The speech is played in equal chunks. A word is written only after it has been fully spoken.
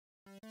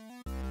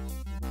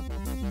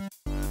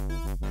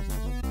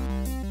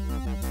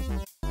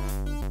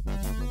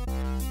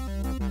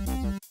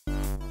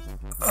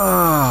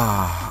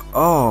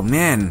Oh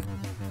man,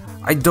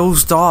 I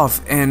dozed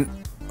off and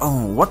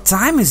what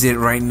time is it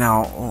right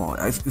now?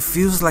 It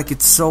feels like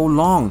it's so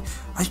long.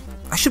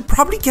 I should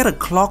probably get a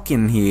clock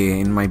in here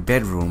in my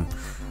bedroom.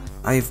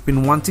 I've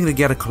been wanting to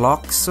get a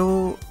clock,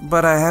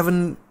 but I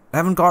haven't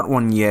got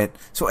one yet.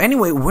 So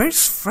anyway,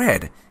 where's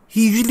Fred?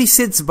 He usually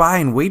sits by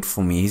and waits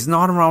for me. He's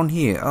not around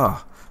here.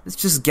 Let's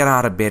just get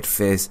out of bed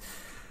first.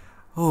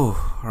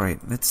 Alright,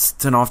 let's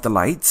turn off the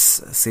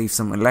lights, save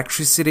some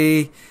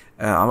electricity.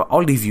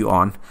 I'll leave you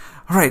on.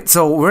 Alright,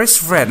 so where's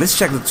Fred? Let's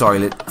check the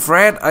toilet.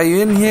 Fred, are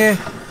you in here?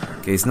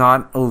 Okay, he's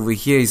not over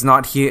here. He's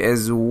not here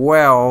as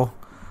well.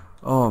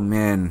 Oh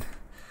man.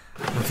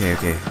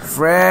 Okay.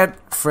 Fred,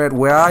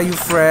 where are you,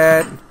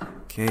 Fred?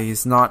 Okay,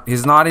 he's not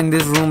in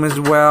this room as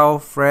well.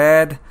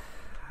 Fred,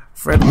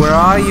 where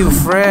are you,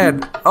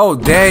 Fred? Oh,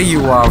 there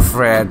you are,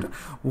 Fred.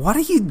 What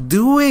are you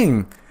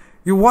doing?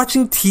 You're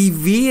watching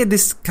TV at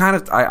this kind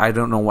of... I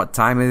don't know what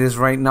time it is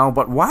right now,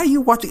 but why are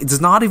you watching? It's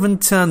not even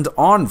turned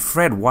on.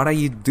 Fred, what are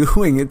you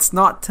doing? It's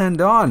not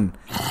turned on.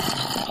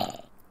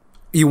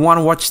 You want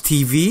to watch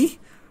TV?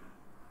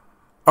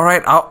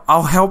 Alright,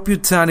 I'll help you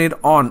turn it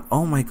on.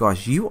 Oh my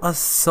gosh, you are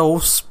so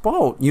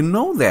spoiled. You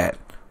know that.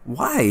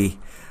 Why?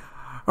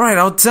 Alright,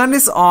 I'll turn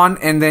this on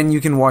and then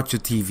you can watch your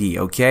TV,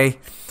 okay?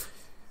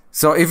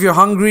 So if you're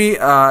hungry,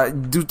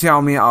 do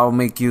tell me. I'll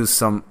make you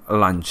some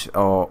lunch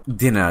or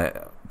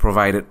dinner,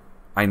 provided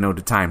I know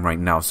the time right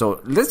now.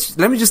 So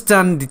let me just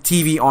turn the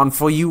TV on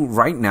for you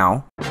right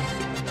now.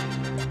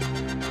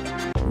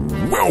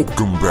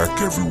 Welcome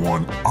back,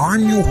 everyone.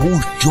 I'm your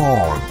host,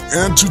 John,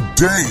 and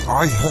today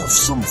I have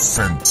some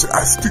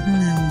fantastic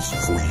news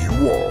for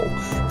you all.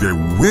 There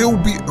will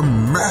be a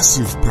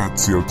massive pet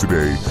sale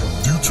today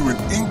due to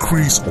an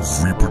increase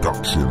of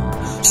reproduction.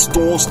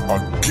 Stores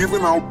are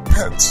giving out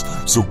pets,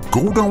 so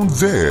go down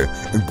there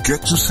and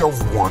get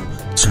yourself one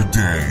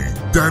today.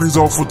 That is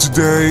all for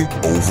today.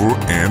 Over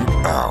and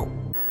out.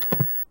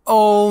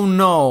 Oh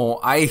no,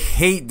 I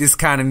hate this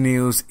kind of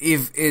news.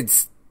 If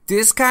it's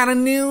this kind of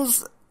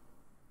news...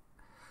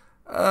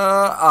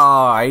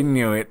 I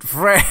knew it.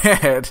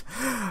 Fred,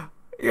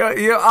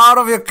 you're out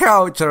of your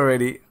couch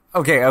already.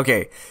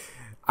 Okay.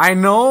 I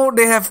know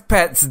they have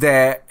pets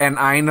there, and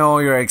I know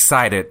you're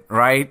excited,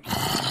 right?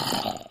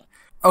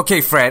 Okay,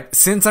 Fred,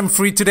 since I'm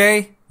free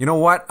today, you know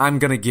what? I'm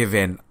gonna give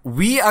in.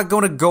 We are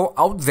gonna go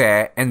out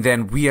there, and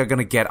then we are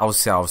gonna get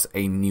ourselves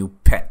a new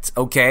pet,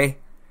 okay?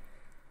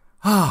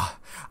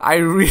 I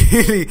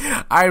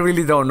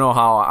really don't know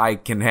how I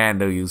can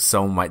handle you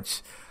so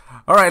much.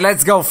 Alright,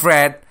 let's go,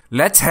 Fred.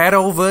 Let's head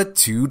over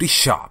to the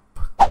shop.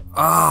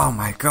 Oh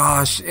my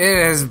gosh,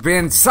 it has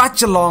been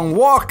such a long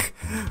walk.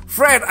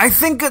 Fred, I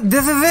think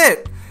this is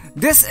it.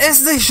 This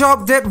is the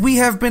shop that we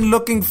have been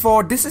looking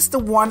for. This is the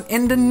one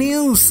in the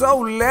news. So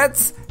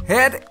let's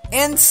head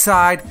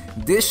inside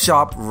this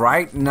shop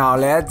right now.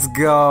 Let's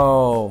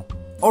go.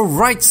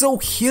 Alright, so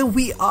here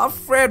we are,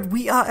 Fred.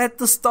 We are at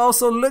the store,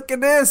 so look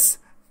at this.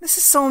 This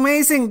is so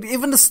amazing.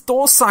 Even the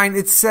store sign,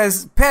 it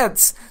says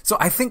pets. So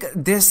I think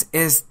this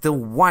is the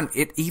one.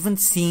 It even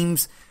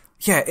seems,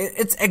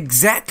 it's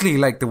exactly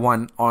like the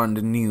one on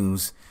the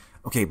news.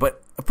 Okay,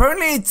 but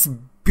apparently it's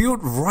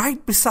built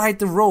right beside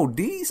the road.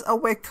 These are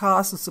where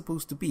cars are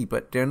supposed to be,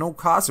 but there are no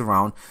cars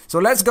around. So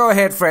let's go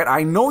ahead, Fred.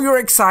 I know you're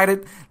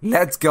excited.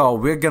 Let's go.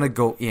 We're gonna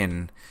go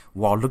in.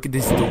 Wow, look at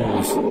these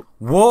doors.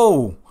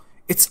 Whoa,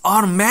 it's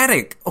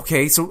automatic.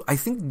 Okay, so I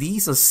think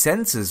these are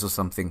sensors or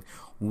something.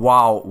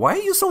 Wow, why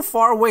are you so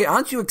far away?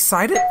 Aren't you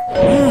excited?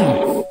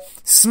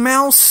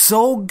 Smells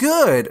so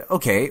good.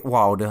 Okay,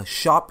 wow, the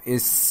shop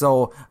is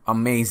so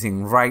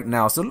amazing right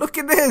now. So look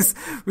at this.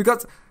 We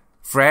got...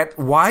 Fred,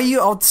 why are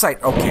you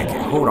outside? Okay,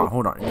 hold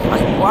on.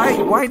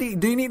 Why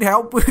do you need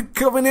help with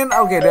coming in?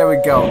 Okay, there we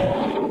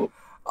go.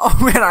 Oh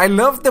man, I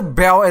love the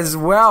bell as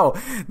well.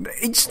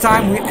 Each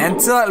time we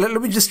enter,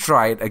 let me just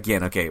try it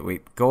again. Okay,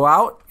 wait, go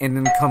out and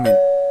then come in.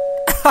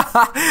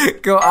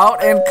 Go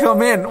out and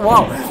come in.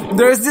 Wow,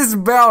 there's this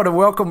bell, the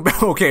welcome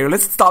bell. Okay,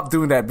 let's stop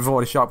doing that before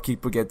the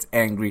shopkeeper gets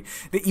angry.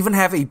 They even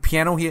have a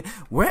piano here.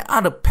 Where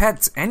are the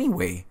pets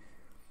anyway?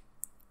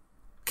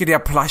 Okay, there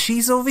are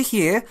plushies over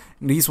here.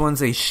 These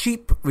ones a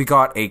sheep. We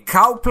got a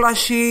cow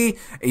plushie,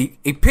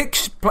 a pig.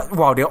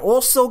 Wow, they're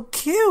all so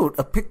cute.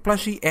 A pig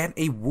plushie and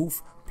a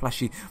wolf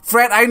plushie.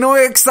 Fred, I know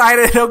you're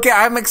excited. Okay,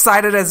 I'm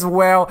excited as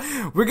well.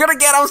 We're gonna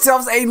get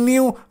ourselves a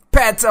new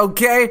pet.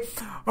 Okay.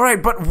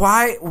 Alright, but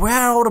why? Where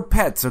are all the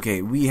pets?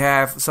 Okay, we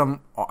have some,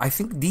 I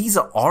think these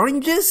are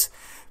oranges.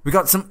 We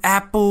got some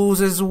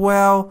apples as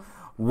well.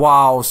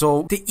 Wow,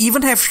 so they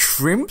even have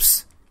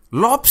shrimps,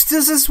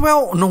 lobsters as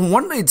well. No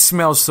wonder it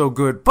smells so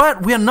good.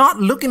 But we are not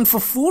looking for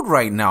food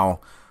right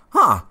now.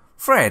 Huh,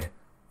 Fred,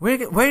 where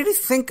do you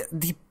think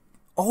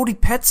all the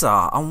pets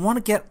are? I want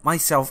to get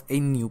myself a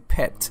new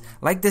pet,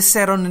 like they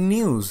said on the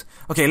news.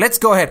 Okay, let's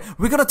go ahead.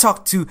 We're gonna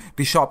talk to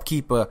the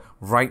shopkeeper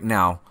right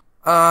now.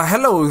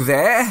 Hello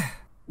there.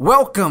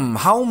 Welcome,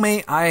 how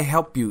may I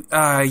help you?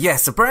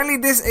 Yes, apparently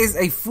this is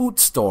a food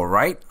store,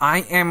 right? I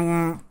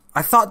am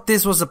I thought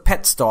this was a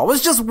pet store. I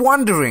was just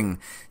wondering,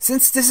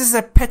 since this is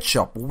a pet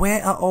shop,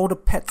 where are all the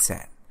pets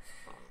at?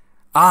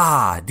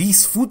 Ah,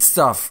 these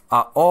foodstuff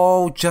are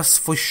all just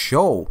for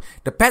show.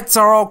 The pets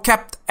are all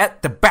kept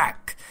at the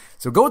back.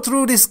 So go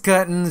through these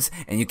curtains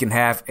and you can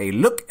have a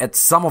look at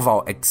some of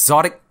our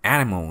exotic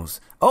animals.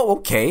 Oh,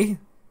 okay.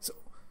 So,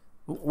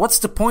 what's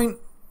the point?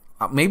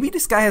 Maybe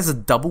this guy has a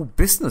double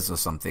business or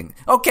something.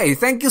 Okay,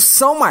 thank you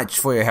so much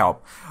for your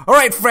help.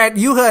 Alright, Fred,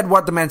 you heard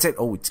what the man said.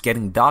 Oh, it's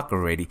getting dark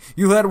already.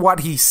 You heard what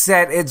he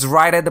said. It's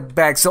right at the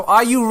back. So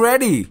are you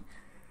ready?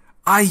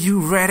 Are you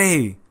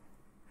ready?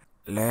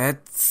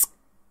 Let's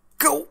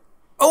go.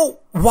 Oh,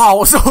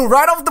 wow. So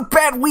right off the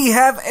bat, we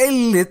have a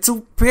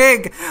little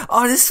pig.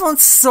 Oh, this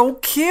one's so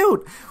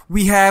cute.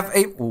 We have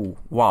a... Oh,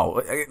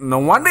 wow. No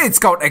wonder it's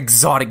called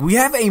exotic. We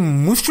have a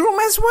mushroom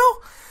as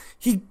well.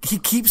 He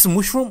keeps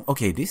mushroom.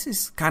 Okay, this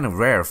is kind of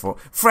rare for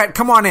Fred.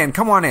 Come on in.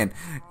 Come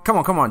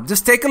on.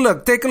 Just take a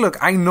look.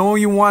 I know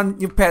you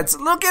want your pets.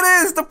 Look at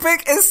this. The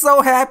pig is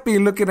so happy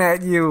looking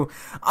at you.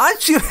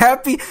 Aren't you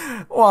happy?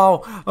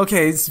 Wow.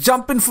 Okay, it's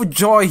jumping for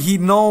joy. He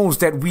knows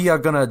that we are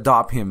gonna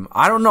adopt him.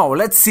 I don't know.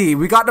 Let's see.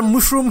 We got the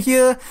mushroom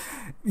here.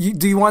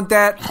 Do you want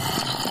that?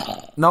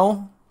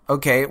 No?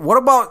 Okay. What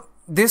about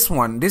this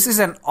one? This is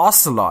an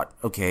ocelot.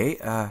 Okay.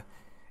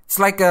 It's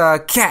like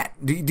a cat.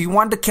 Do you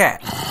want the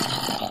cat?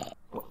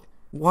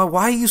 Why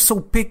are you so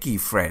picky,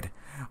 Fred?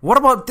 What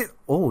about this?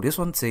 Oh, this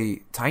one's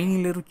a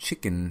tiny little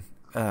chicken.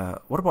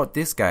 What about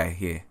this guy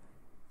here?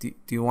 Do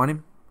you want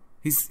him?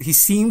 He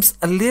seems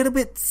a little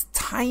bit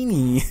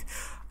tiny.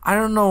 I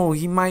don't know.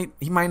 He might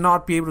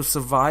not be able to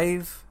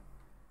survive.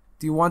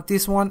 Do you want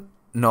this one?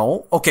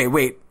 No. Okay,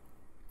 wait.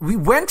 We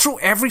went through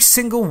every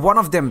single one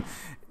of them,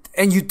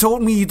 and you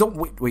told me you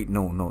don't. Wait.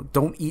 No.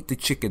 Don't eat the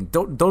chicken.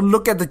 Don't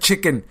look at the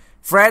chicken,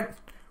 Fred.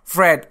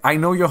 I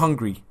know you're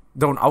hungry.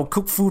 I'll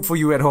cook food for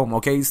you at home,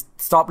 okay?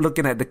 Stop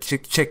looking at the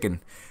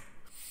chicken.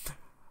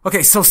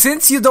 Okay, so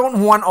since you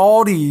don't want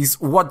all these,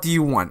 what do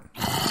you want?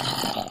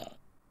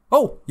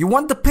 Oh, you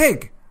want the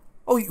pig.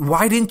 Oh,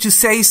 why didn't you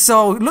say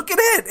so? Look at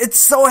it. It's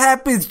so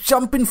happy. It's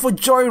jumping for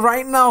joy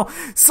right now.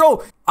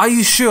 So, are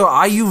you sure?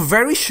 Are you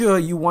very sure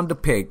you want the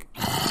pig?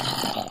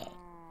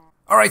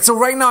 Alright, so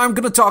right now I'm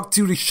gonna talk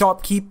to the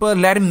shopkeeper,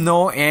 let him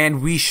know,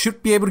 and we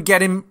should be able to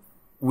get him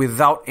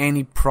without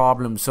any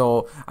problem.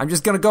 So I'm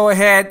just gonna go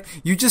ahead.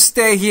 You just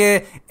stay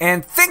here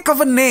and think of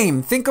a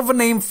name. Think of a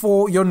name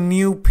for your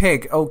new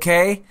pig,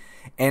 okay?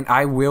 And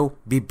I will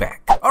be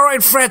back.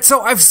 Alright, Fred, so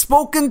I've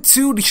spoken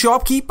to the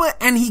shopkeeper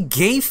and he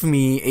gave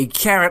me a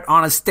carrot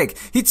on a stick.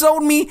 He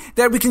told me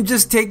that we can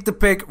just take the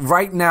pig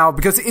right now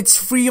because it's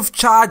free of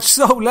charge.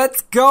 So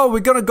let's go. We're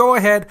gonna go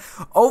ahead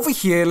over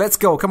here. Let's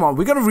go. Come on.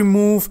 We're gonna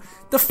remove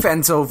the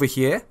fence over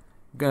here.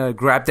 Gonna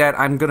grab that.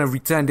 I'm gonna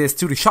return this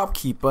to the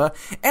shopkeeper,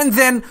 and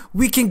then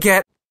we can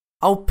get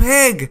our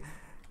pig.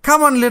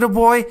 Come on, little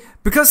boy,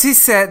 because he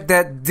said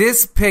that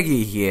this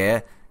piggy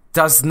here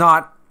does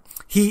not.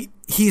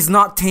 He's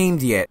not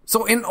tamed yet.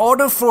 So in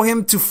order for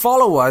him to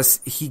follow us,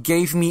 he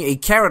gave me a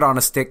carrot on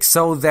a stick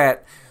so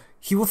that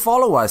he will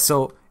follow us.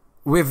 So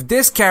with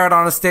this carrot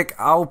on a stick,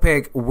 our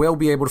pig will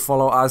be able to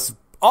follow us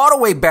all the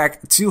way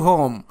back to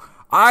home.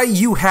 Are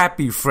you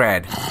happy,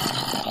 Fred?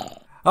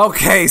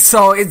 Okay,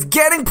 so it's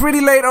getting pretty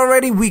late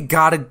already. We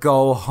gotta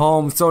go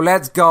home. So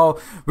let's go.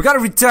 We gotta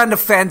return the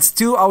fence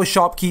to our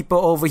shopkeeper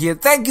over here.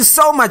 Thank you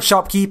so much,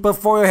 shopkeeper,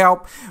 for your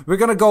help. We're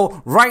gonna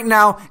go right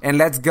now and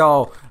let's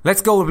go.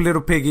 Let's go,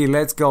 little piggy.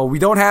 Let's go. We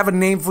don't have a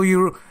name for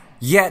you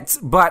yet,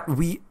 but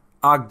we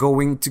are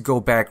going to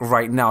go back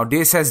right now.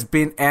 This has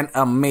been an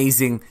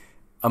amazing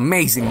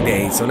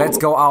day. So let's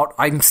go out.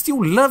 I'm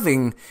still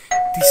loving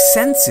these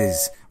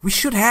senses. We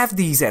should have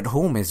these at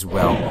home as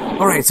well.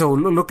 Alright, so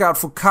look out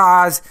for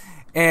cars.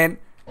 And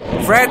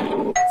Fred,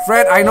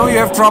 I know you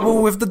have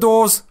trouble with the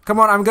doors. Come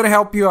on, I'm gonna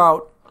help you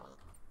out.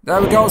 There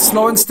we go,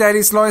 slow and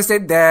steady.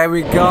 There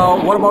we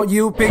go. What about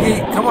you, piggy?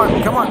 Come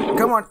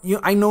on.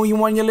 I know you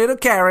want your little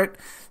carrot.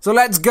 So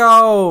let's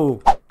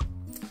go.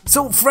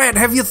 So Fred,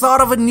 have you thought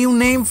of a new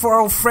name for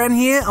our friend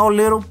here, our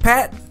little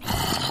pet?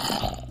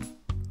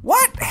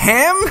 What?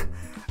 Ham?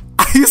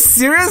 Are you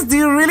serious? Do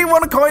you really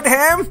want to call it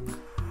Ham?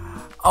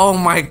 Oh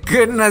my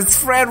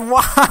goodness, Fred,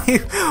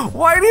 why?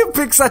 Why do you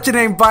pick such a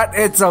name? But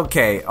it's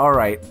okay.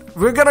 Alright,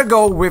 we're gonna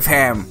go with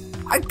Ham.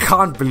 I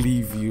can't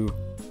believe you.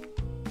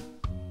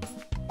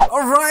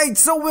 Alright,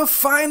 so we're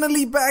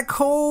finally back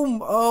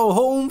home. Oh,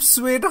 home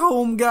sweet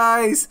home,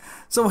 guys.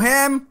 So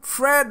Ham,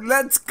 Fred,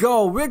 let's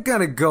go. We're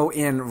gonna go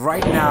in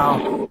right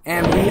now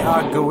and we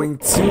are going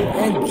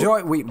to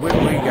enjoy. Wait, where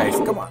are you guys?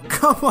 Come on.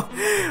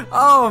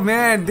 Oh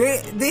man,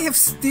 they have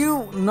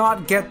still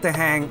not get the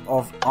hang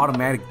of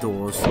automatic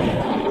doors.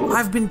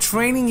 I've been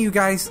training you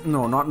guys.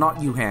 No,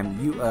 not you, Ham.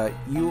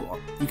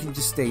 You can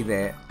just stay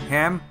there.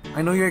 Ham,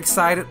 I know you're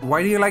excited.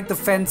 Why do you like the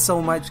fence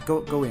so much?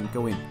 Go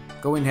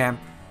in, Ham.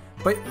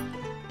 But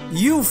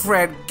you,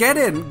 Fred, get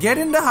in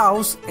the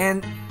house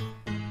and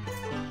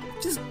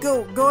just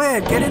go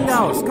ahead, get in the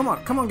house. Come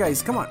on,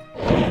 guys, come on.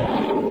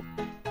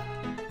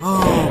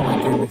 Oh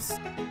my goodness.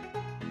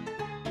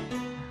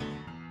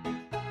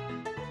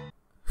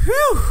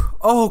 Whew.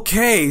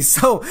 Okay,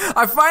 so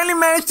I finally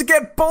managed to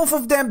get both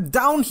of them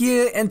down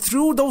here and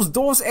through those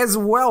doors as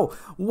well.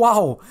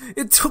 Wow,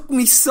 it took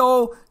me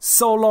so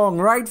long,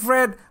 right,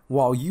 Fred?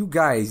 Wow, you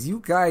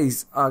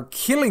guys are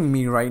killing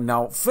me right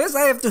now. First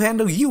I have to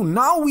handle you.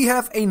 Now we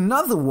have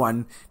another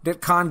one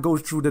that can't go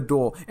through the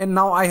door. And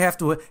now I have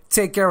to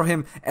take care of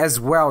him as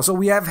well. So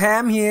we have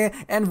Ham here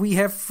and we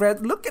have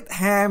Fred. Look at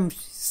Ham,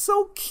 she's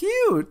so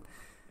cute.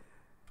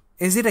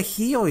 Is it a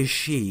he or a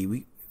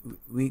she?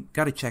 We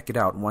gotta check it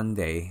out one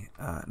day,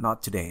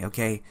 not today,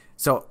 okay?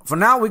 So, for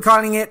now, we're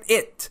calling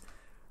it.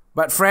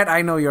 But Fred,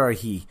 I know you're a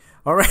he.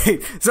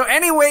 Alright, so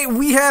anyway,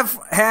 we have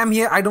Ham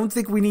here. I don't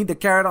think we need the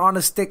carrot on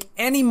a stick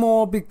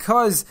anymore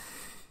because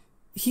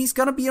he's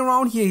gonna be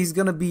around here. He's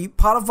gonna be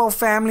part of our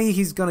family.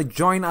 He's gonna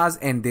join us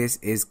and this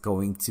is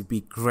going to be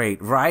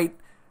great, right?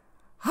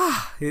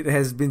 It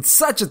has been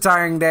such a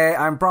tiring day.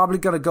 I'm probably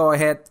gonna go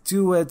ahead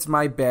towards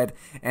my bed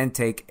and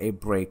take a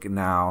break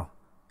now.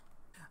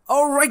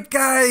 Alright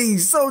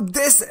guys, so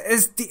this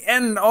is the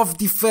end of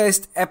the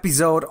first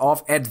episode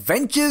of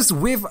Adventures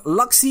with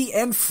Luxi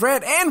and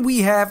Fred, and we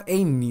have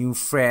a new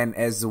friend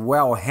as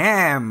well,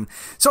 Ham.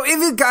 So if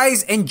you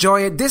guys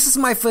enjoy it, this is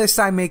my first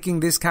time making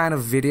this kind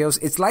of videos.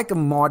 It's like a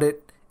modded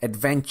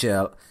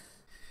adventure.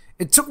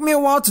 It took me a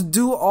while to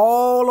do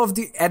all of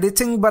the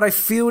editing, but I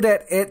feel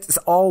that it's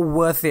all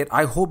worth it.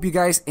 I hope you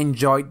guys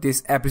enjoyed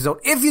this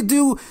episode. If you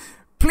do,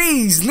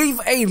 please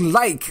leave a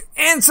like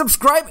and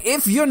subscribe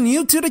if you're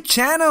new to the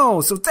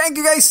channel. So thank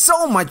you guys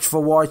so much for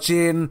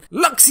watching.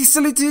 Luxi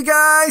salute to you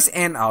guys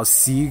and I'll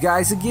see you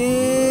guys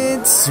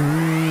again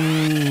soon.